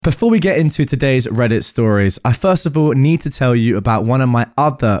Before we get into today's Reddit stories, I first of all need to tell you about one of my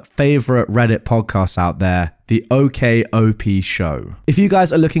other favorite Reddit podcasts out there, the OKOP Show. If you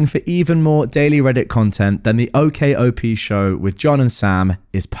guys are looking for even more daily Reddit content, then the OKOP Show with John and Sam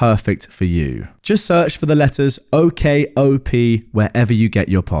is perfect for you. Just search for the letters OKOP wherever you get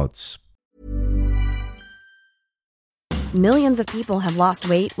your pods. Millions of people have lost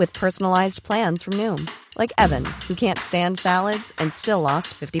weight with personalized plans from Noom. Like Evan, who can't stand salads and still lost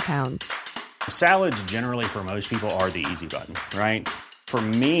 50 pounds. Salads generally for most people are the easy button, right? For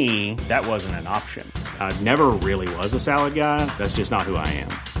me, that wasn't an option. I never really was a salad guy. That's just not who I am.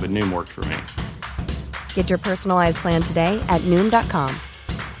 But Noom worked for me. Get your personalized plan today at Noom.com.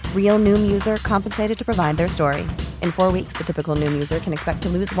 Real Noom user compensated to provide their story. In 4 weeks, the typical Noom user can expect to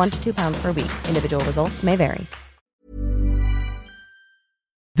lose 1 to 2 pounds per week. Individual results may vary.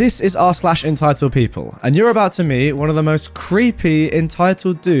 This is r/entitled people, and you're about to meet one of the most creepy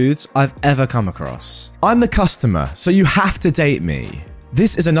entitled dudes I've ever come across. I'm the customer, so you have to date me.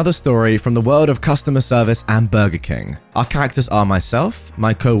 This is another story from the world of customer service and Burger King. Our characters are myself,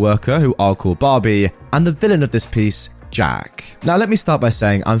 my co-worker, who I'll call Barbie, and the villain of this piece, Jack. Now let me start by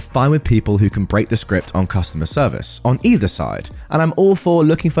saying I'm fine with people who can break the script on customer service, on either side, and I'm all for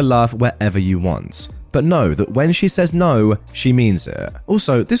looking for love wherever you want. But know that when she says no, she means it.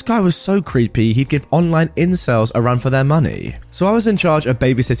 Also, this guy was so creepy he'd give online incels a run for their money. So I was in charge of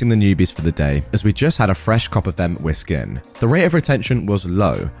babysitting the newbies for the day, as we just had a fresh crop of them whisk in. The rate of retention was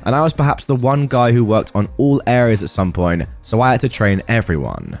low, and I was perhaps the one guy who worked on all areas at some point, so I had to train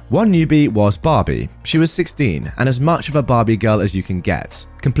everyone. One newbie was Barbie. She was 16, and as much of a Barbie girl as you can get,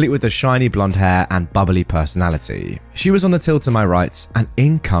 complete with the shiny blonde hair and bubbly personality. She was on the till to my right, and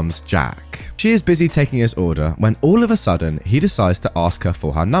in comes Jack. She is busy taking his order when all of a sudden he decides to ask her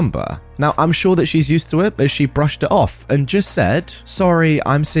for her number. Now I'm sure that she's used to it as she brushed it off and just said, "Sorry,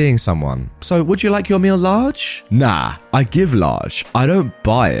 I'm seeing someone. So would you like your meal large?" "Nah, I give large. I don't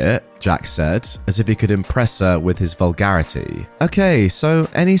buy it," Jack said, as if he could impress her with his vulgarity. "Okay, so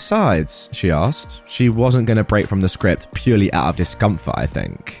any sides?" she asked. She wasn't going to break from the script purely out of discomfort, I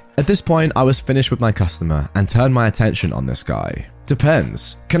think. At this point, I was finished with my customer and turned my attention on this guy.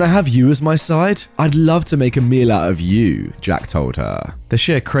 "Depends. Can I have you as my side? I'd love to make a meal out of you," Jack told her. The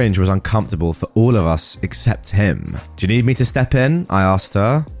sheer cringe was uncomfortable for all of us except him. "Do you need me to step in?" I asked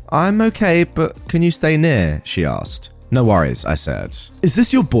her. "I'm okay, but can you stay near?" she asked. "No worries," I said. "Is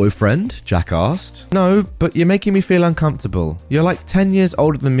this your boyfriend?" Jack asked. "No, but you're making me feel uncomfortable. You're like 10 years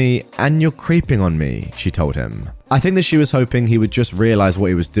older than me and you're creeping on me," she told him. I think that she was hoping he would just realize what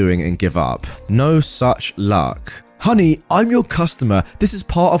he was doing and give up. No such luck. "Honey, I'm your customer. This is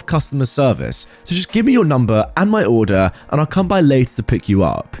part of customer service. So just give me your number and my order and I'll come by later to pick you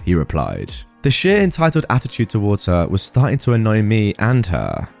up," he replied. The sheer entitled attitude towards her was starting to annoy me and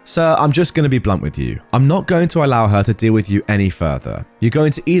her. "Sir, I'm just going to be blunt with you. I'm not going to allow her to deal with you any further. You're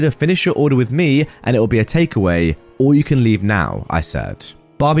going to either finish your order with me and it will be a takeaway, or you can leave now," I said.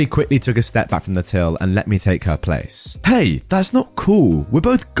 Barbie quickly took a step back from the till and let me take her place. "Hey, that's not cool. We're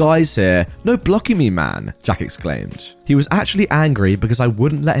both guys here. No blocking me, man," Jack exclaimed. He was actually angry because I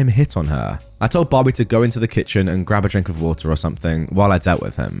wouldn't let him hit on her. I told Barbie to go into the kitchen and grab a drink of water or something while I dealt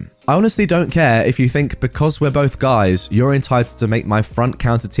with him. I honestly don't care if you think because we're both guys, you're entitled to make my front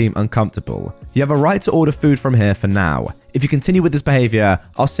counter team uncomfortable. You have a right to order food from here for now. If you continue with this behavior,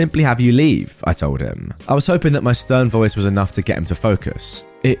 I'll simply have you leave, I told him. I was hoping that my stern voice was enough to get him to focus.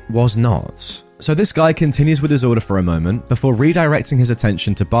 It was not. So this guy continues with his order for a moment before redirecting his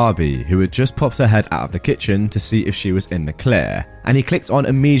attention to Barbie, who had just popped her head out of the kitchen to see if she was in the clear, and he clicked on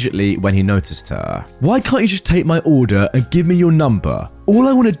immediately when he noticed her. "Why can't you just take my order and give me your number? All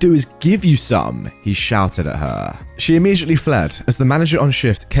I want to do is give you some," he shouted at her. She immediately fled as the manager on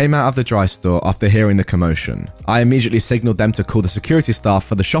shift came out of the dry store after hearing the commotion. I immediately signaled them to call the security staff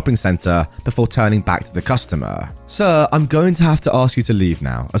for the shopping center before turning back to the customer. "Sir, I'm going to have to ask you to leave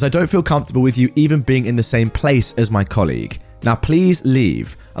now, as I don't feel comfortable with you even being in the same place as my colleague. Now please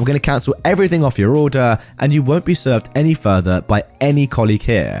leave. I'm going to cancel everything off your order and you won't be served any further by any colleague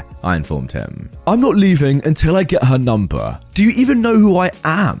here," I informed him. "I'm not leaving until I get her number. Do you even know who I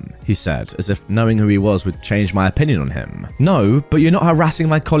am?" he said, as if knowing who he was would change my opinion on him. "No, but you're not harassing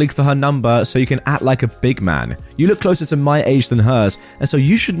my colleague for her number so you can act like a big man. You look closer to my age than hers, and so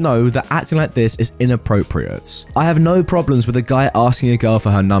you should know that acting like this is inappropriate. I have no problems with a guy asking a girl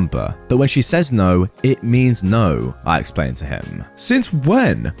for her number, but when she says no, it means no," I explained to him. "Since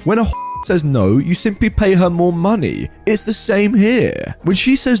when? When a says no, you simply pay her more money. It's the same here. When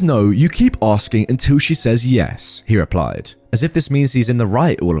she says no, you keep asking until she says yes," he replied. as if this means he's in the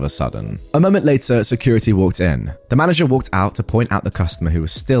right all of a sudden. A moment later, security walked in. The manager walked out to point out the customer who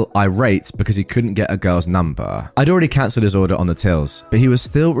was still irate because he couldn't get a girl's number. I'd already cancelled his order on the tills, but he was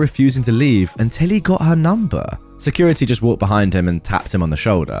still refusing to leave until he got her number. Security just walked behind him and tapped him on the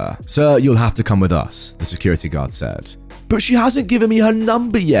shoulder. "Sir, you'll have to come with us," the security guard said. "But she hasn't given me her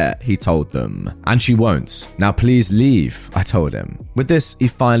number yet," he told them. "And she won't. Now please leave," I told him. With this, he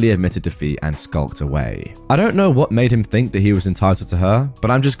finally admitted defeat and skulked away. I don't know what made him think that he was entitled to her,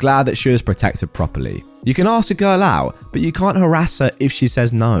 but I'm just glad that she was protected properly. You can ask a girl out, but you can't harass her if she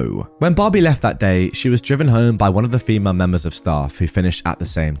says no. When Barbie left that day, she was driven home by one of the female members of staff who finished at the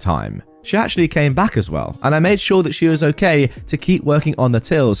same time. She actually came back as well, and I made sure that she was okay to keep working on the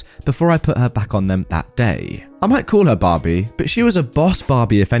tills before I put her back on them that day. I might call her Barbie, but she was a boss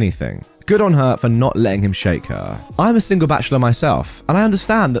Barbie if anything. Good on her for not letting him shake her. I'm a single bachelor myself, and I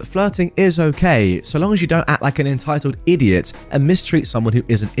understand that flirting is okay so long as you don't act like an entitled idiot and mistreat someone who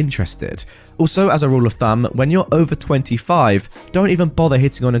isn't interested. Also, as a rule of thumb, when you're over 25, don't even bother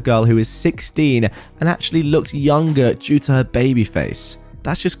hitting on a girl who is 16 and actually looks younger due to her baby face.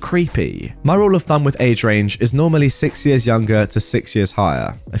 That's just creepy. My rule of thumb with age range is normally 6 years younger to 6 years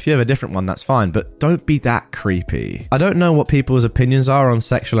higher. If you have a different one, that's fine, but don't be that creepy. I don't know what people's opinions are on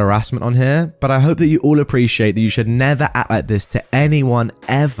sexual harassment on here, but I hope that you all appreciate that you should never act like this to anyone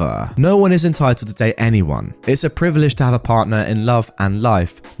ever. No one is entitled to date anyone. It's a privilege to have a partner in love and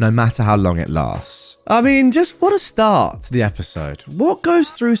life, no matter how long it lasts. I mean, just what a start to the episode. What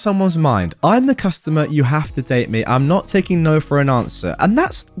goes through someone's mind? I'm the customer, you have to date me. I'm not taking no for an answer. And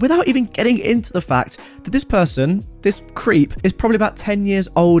that's without even getting into the fact that this person, this creep, is probably about 10 years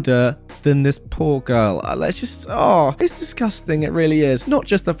older than this poor girl. It's disgusting, it really is. Not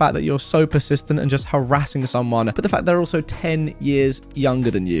just the fact that you're so persistent and just harassing someone, but the fact they're also 10 years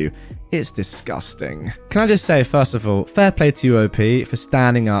younger than you. It's disgusting. Can I just say, first of all, fair play to you, OP, for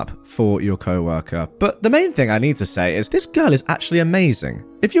standing up for your co-worker. But the main thing I need to say is this girl is actually amazing.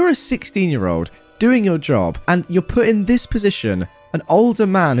 If you're a 16-year-old doing your job and you're put in this position, an older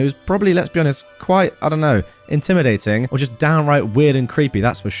man who's probably, let's be honest, quite, intimidating or just downright weird and creepy,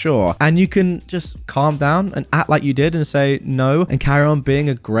 that's for sure. And you can just calm down and act like you did and say no and carry on being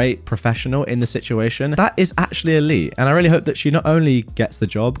a great professional in the situation. That is actually elite. And I really hope that she not only gets the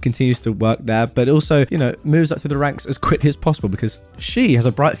job, continues to work there, but also, moves up through the ranks as quickly as possible because she has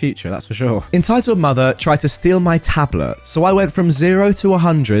a bright future, that's for sure. Entitled mother tried to steal my tablet, so I went from 0 to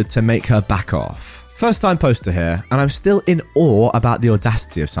 100 to make her back off. First time poster here, and I'm still in awe about the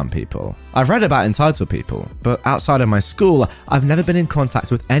audacity of some people. I've read about entitled people, but outside of my school, I've never been in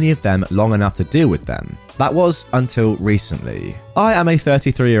contact with any of them long enough to deal with them. That was until recently. I am a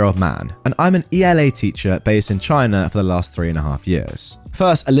 33-year-old man, and I'm an ELA teacher based in China for the last 3.5 years.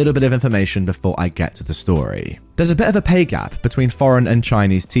 First, a little bit of information before I get to the story. There's a bit of a pay gap between foreign and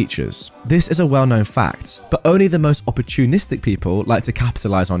Chinese teachers. This is a well-known fact, but only the most opportunistic people like to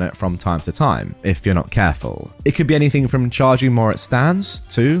capitalize on it from time to time, if you're not careful. It could be anything from charging more at stands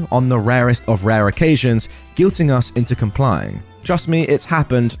to, on the rarest of rare occasions, guilting us into complying. Trust me, it's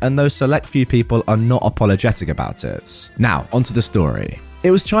happened, and those select few people are not apologetic about it. Now, onto the story.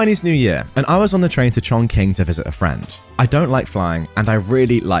 It was Chinese New Year, and I was on the train to Chongqing to visit a friend. I don't like flying, and I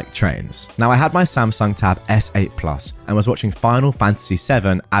really like trains. Now, I had my Samsung Tab S8 Plus and was watching Final Fantasy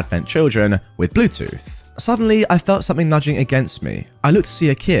VII Advent Children with Bluetooth. Suddenly, I felt something nudging against me. I looked to see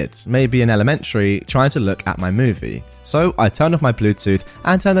a kid, maybe in elementary, trying to look at my movie. So I turned off my Bluetooth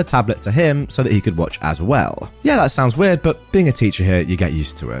and turned the tablet to him so that he could watch as well. Yeah, that sounds weird, but being a teacher here, you get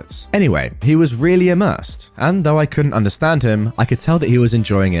used to it. Anyway, he was really immersed, and though I couldn't understand him, I could tell that he was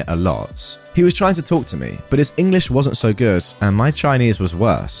enjoying it a lot. He was trying to talk to me, but his English wasn't so good, and my Chinese was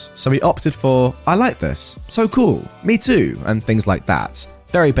worse. So he opted for, "I like this, so cool, me too," and things like that.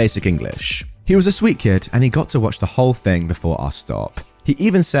 Very basic English. He was a sweet kid, and he got to watch the whole thing before our stop. He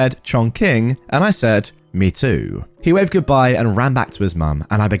even said Chongqing, and I said, "Me too." He waved goodbye and ran back to his mum,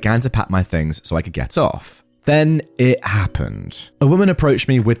 and I began to pack my things so I could get off. Then it happened. A woman approached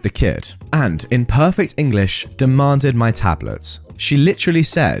me with the kid, and in perfect English, demanded my tablet. She literally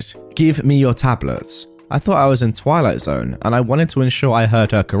said, "Give me your tablets." I thought I was in Twilight Zone, and I wanted to ensure I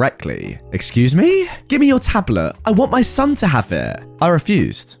heard her correctly. "Excuse me? Give me your tablet. I want my son to have it." I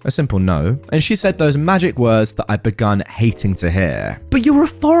refused, a simple no, and she said those magic words that I'd begun hating to hear. "But you're a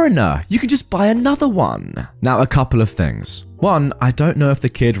foreigner. You can just buy another one." Now, a couple of things. 1, I don't know if the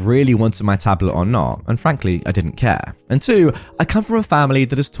kid really wanted my tablet or not, and frankly, I didn't care. And 2, I come from a family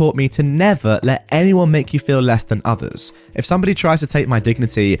that has taught me to never let anyone make you feel less than others. If somebody tries to take my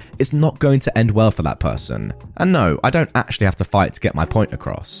dignity, it's not going to end well for that person. And no, I don't actually have to fight to get my point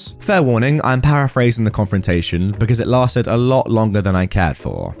across. Fair warning, I'm paraphrasing the confrontation because it lasted a lot longer than I cared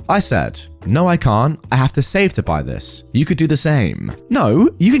for. I said, "No, I can't. I have to save to buy this. You could do the same." "No,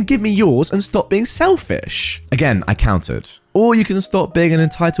 you can give me yours and stop being selfish." Again, I countered. "Or you can stop being an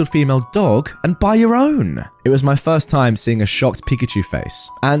entitled female dog and buy your own." It was my first time seeing a shocked Pikachu face,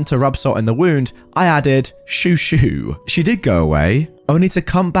 and to rub salt in the wound, I added, "Shoo shoo." She did go away, only to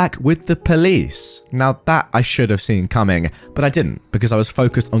come back with the police. Now that I should have seen coming, but I didn't because I was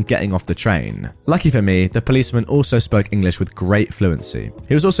focused on getting off the train. Lucky for me, the policeman also spoke English with great fluency.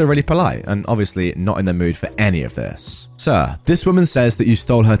 He was also really polite and obviously not in the mood for any of this. "Sir, this woman says that you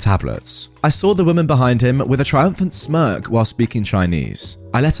stole her tablets." I saw the woman behind him with a triumphant smirk while speaking Chinese.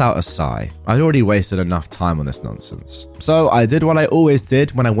 I let out a sigh. I'd already wasted enough time on this nonsense. So I did what I always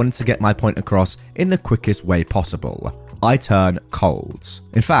did when I wanted to get my point across in the quickest way possible. I turn cold.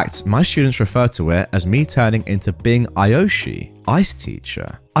 In fact, my students refer to it as me turning into Bing Aoshi, ice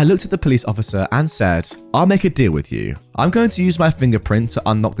teacher. I looked at the police officer and said, "I'll make a deal with you. I'm going to use my fingerprint to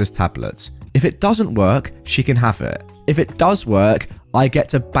unlock this tablet. If it doesn't work, she can have it. If it does work, I get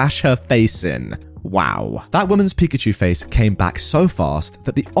to bash her face in." Wow. That woman's Pikachu face came back so fast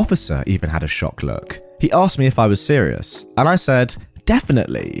that the officer even had a shocked look. He asked me if I was serious, and I said,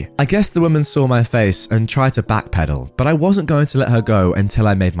 "Definitely." I guess the woman saw my face and tried to backpedal, but I wasn't going to let her go until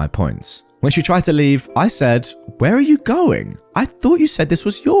I made my points. When she tried to leave, I said, "Where are you going? I thought you said this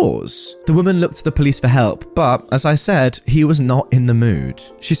was yours." The woman looked to the police for help, but as I said, he was not in the mood.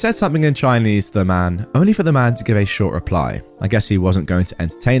 She said something in Chinese to the man, only for the man to give a short reply. I guess he wasn't going to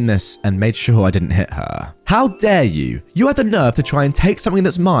entertain this and made sure I didn't hit her. "How dare you? You had the nerve to try and take something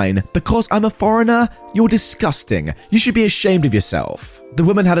that's mine because I'm a foreigner? You're disgusting. You should be ashamed of yourself." The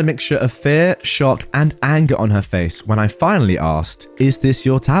woman had a mixture of fear, shock, and anger on her face when I finally asked, "Is this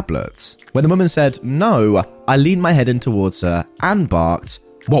your tablet?" When the woman said no, I leaned my head in towards her and barked,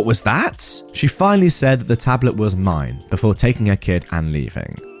 "What was that?" She finally said that the tablet was mine before taking her kid and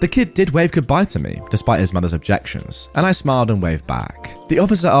leaving. The kid did wave goodbye to me, despite his mother's objections, and I smiled and waved back. The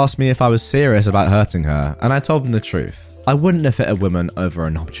officer asked me if I was serious about hurting her, and I told him the truth. I wouldn't have hit a woman over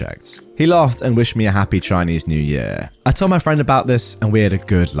an object. He laughed and wished me a happy Chinese New Year. I told my friend about this and we had a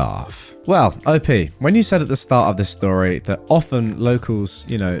good laugh. Well, OP, when you said at the start of this story that often locals,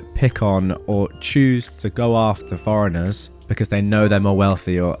 pick on or choose to go after foreigners because they know they're more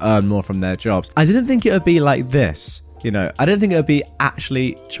wealthy or earn more from their jobs, I didn't think it would be like this. I didn't think it would be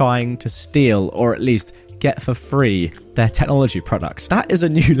actually trying to steal or at least get for free their technology products. That is a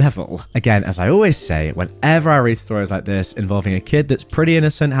new level. Again, as I always say, whenever I read stories like this involving a kid that's pretty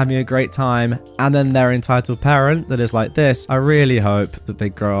innocent, having a great time, and then their entitled parent that is like this, I really hope that they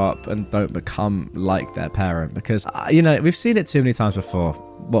grow up and don't become like their parent because, we've seen it too many times before.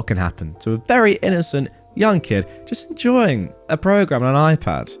 What can happen to a very innocent young kid just enjoying a program on an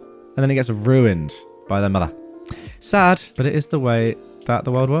iPad and then it gets ruined by their mother. Sad, but it is the way that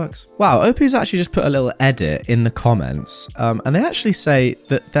the world works. Wow, OP's actually just put a little edit in the comments, and they actually say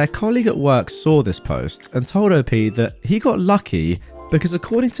that their colleague at work saw this post and told OP that he got lucky because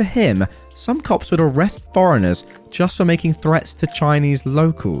according to him, some cops would arrest foreigners just for making threats to Chinese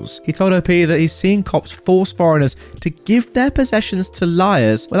locals. He told OP that he's seen cops force foreigners to give their possessions to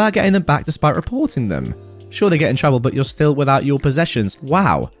liars without getting them back despite reporting them. Sure, they get in trouble, but you're still without your possessions.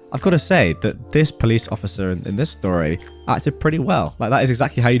 Wow. I've got to say that this police officer in this story acted pretty well. Like, that is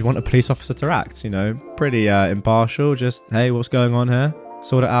exactly how you'd want a police officer to act, Pretty impartial, just, hey, what's going on here?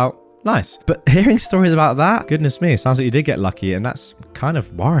 Sort it out. Nice. But hearing stories about that, goodness me, sounds like you did get lucky, and that's kind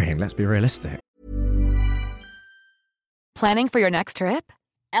of worrying, let's be realistic. Planning for your next trip?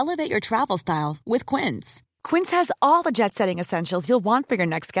 Elevate your travel style with Quince. Quince has all the jet-setting essentials you'll want for your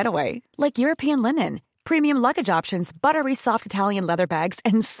next getaway, like European linen, premium luggage options, buttery soft Italian leather bags,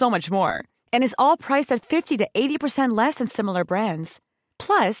 and so much more. And is all priced at 50 to 80% less than similar brands.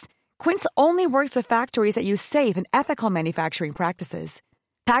 Plus, Quince only works with factories that use safe and ethical manufacturing practices.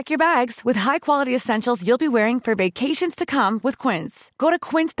 Pack your bags with high-quality essentials you'll be wearing for vacations to come with Quince. Go to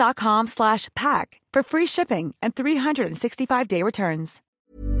quince.com/pack for free shipping and 365-day returns.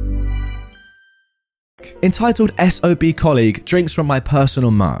 Entitled SOB colleague drinks from my personal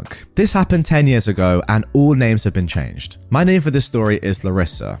mug. This happened 10 years ago and all names have been changed. My name for this story is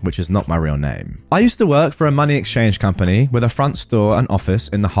Larissa, which is not my real name. I used to work for a money exchange company with a front store and office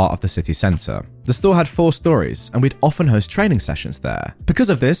in the heart of the city centre. The store had 4 stories, and we'd often host training sessions there. Because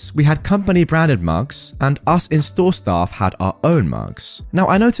of this, we had company-branded mugs, and us in-store staff had our own mugs. Now,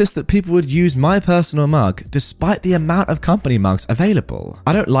 I noticed that people would use my personal mug despite the amount of company mugs available.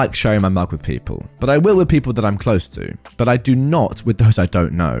 I don't like sharing my mug with people, but I will with people that I'm close to. But I do not with those I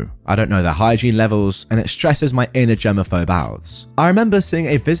don't know. I don't know their hygiene levels, and it stresses my inner germaphobe out. I remember seeing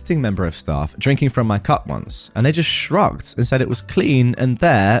a visiting member of staff drinking from my cup once, and they just shrugged and said it was clean and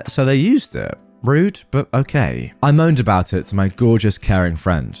there, so they used it. Rude, but okay. I moaned about it to my gorgeous, caring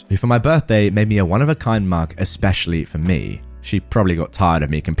friend, who for my birthday made me a one-of-a-kind mug especially for me. She probably got tired of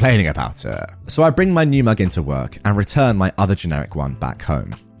me complaining about it. So I bring my new mug into work and return my other generic one back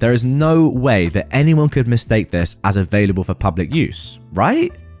home. There is no way that anyone could mistake this as available for public use,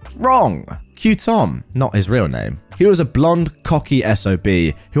 right? Wrong. Cue Tom, not his real name. He was a blonde, cocky SOB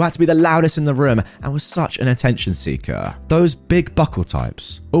who had to be the loudest in the room and was such an attention seeker. Those big buckle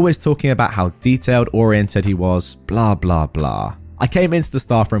types, always talking about how detailed-oriented he was, blah blah blah. I came into the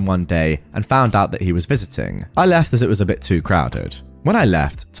staff room one day and found out that he was visiting. I left as it was a bit too crowded. When I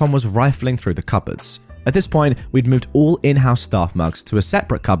left, Tom was rifling through the cupboards. At this point, we'd moved all in-house staff mugs to a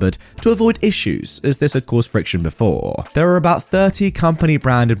separate cupboard to avoid issues, as this had caused friction before. There were about 30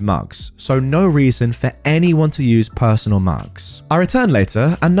 company-branded mugs, so no reason for anyone to use personal mugs. I returned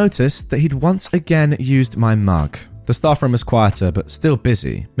later and noticed that he'd once again used my mug. The staff room was quieter, but still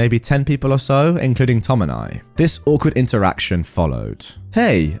busy. Maybe 10 people or so, including Tom and I. This awkward interaction followed.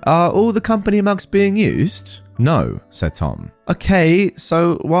 Hey, are all the company mugs being used? No, said Tom. Okay,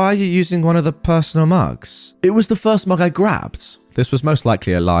 so why are you using one of the personal mugs? It was the first mug I grabbed. This was most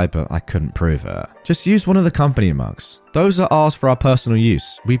likely a lie, but I couldn't prove it. Just use one of the company mugs. Those are ours for our personal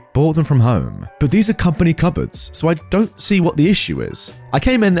use. We bought them from home. But these are company cupboards, so I don't see what the issue is. I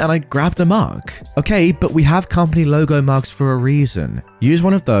came in and I grabbed a mug. Okay, but we have company logo mugs for a reason. Use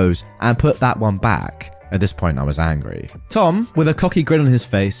one of those and put that one back. At this point, I was angry. Tom, with a cocky grin on his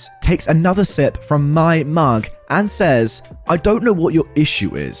face, takes another sip from my mug and says, I don't know what your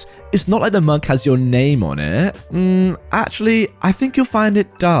issue is. It's not like the mug has your name on it. Actually, I think you'll find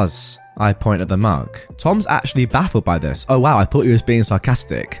it does. I point at the mug. Tom's actually baffled by this. Oh wow, I thought he was being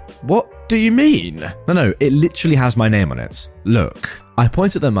sarcastic. What do you mean? No, it literally has my name on it. Look. I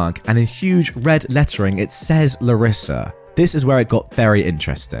point at the mug and in huge red lettering it says Larissa. This is where it got very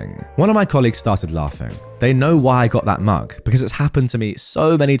interesting. One of my colleagues started laughing. They know why I got that mug, because it's happened to me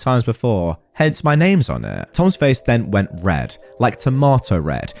so many times before, hence my name's on it. Tom's face then went red, like tomato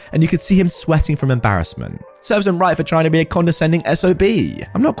red, and you could see him sweating from embarrassment. Serves him right for trying to be a condescending SOB.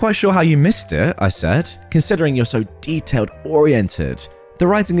 I'm not quite sure how you missed it, I said, considering you're so detailed-oriented. The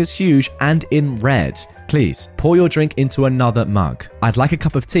writing is huge and in red. Please, pour your drink into another mug. I'd like a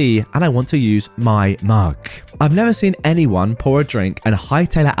cup of tea and I want to use my mug. I've never seen anyone pour a drink and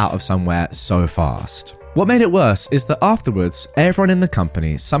hightail it out of somewhere so fast. What made it worse is that afterwards, everyone in the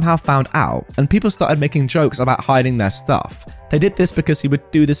company somehow found out and people started making jokes about hiding their stuff. They did this because he would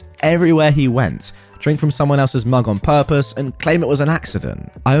do this everywhere he went, drink from someone else's mug on purpose and claim it was an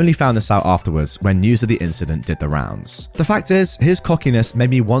accident. I only found this out afterwards when news of the incident did the rounds. The fact is, his cockiness made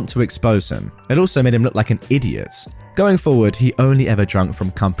me want to expose him. It also made him look like an idiot. Going forward, he only ever drank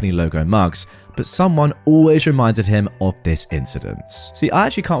from company logo mugs, but someone always reminded him of this incident. See, I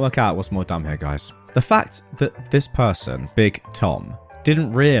actually can't work out what's more dumb here, guys. The fact that this person, Big Tom,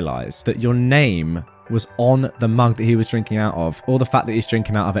 didn't realise that your name was on the mug that he was drinking out of, or the fact that he's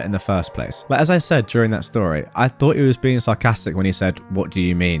drinking out of it in the first place. Like, as I said during that story, I thought he was being sarcastic when he said, what do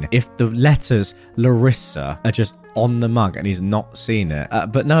you mean? If the letters Larissa are just on the mug and he's not seen it.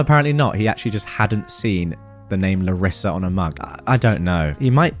 But no, apparently not. He actually just hadn't seen the name Larissa on a mug. I don't know. He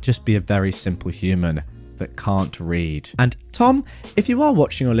might just be a very simple human that can't read. And Tom, if you are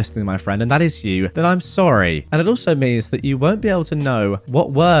watching or listening, my friend, and that is you, then I'm sorry. And it also means that you won't be able to know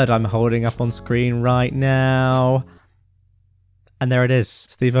what word I'm holding up on screen right now. And there it is.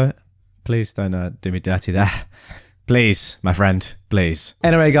 Steve-o, please don't do me dirty there. Please, my friend, please.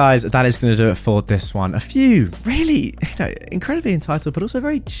 Anyway, guys, that is going to do it for this one. A few really, incredibly entitled, but also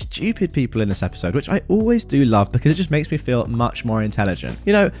very stupid people in this episode, which I always do love because it just makes me feel much more intelligent.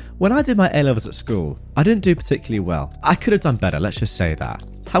 You know, when I did my A-levels at school, I didn't do particularly well. I could have done better, let's just say that.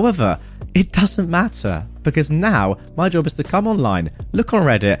 However, it doesn't matter because now my job is to come online, look on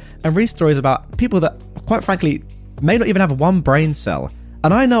Reddit, and read stories about people that, quite frankly, may not even have one brain cell.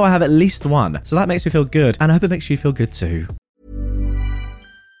 And I know I have at least one, so that makes me feel good, and I hope it makes you feel good too.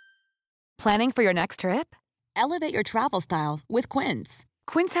 Planning for your next trip? Elevate your travel style with Quince.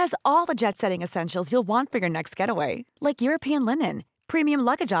 Quince has all the jet-setting essentials you'll want for your next getaway, like European linen, premium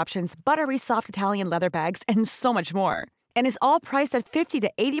luggage options, buttery soft Italian leather bags, and so much more. And is all priced at 50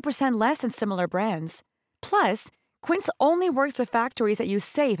 to 80% less than similar brands. Plus, Quince only works with factories that use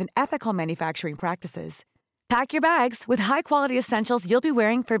safe and ethical manufacturing practices. Pack your bags with high-quality essentials you'll be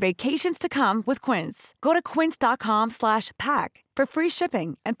wearing for vacations to come with Quince. Go to quince.com/pack for free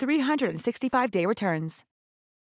shipping and 365-day returns.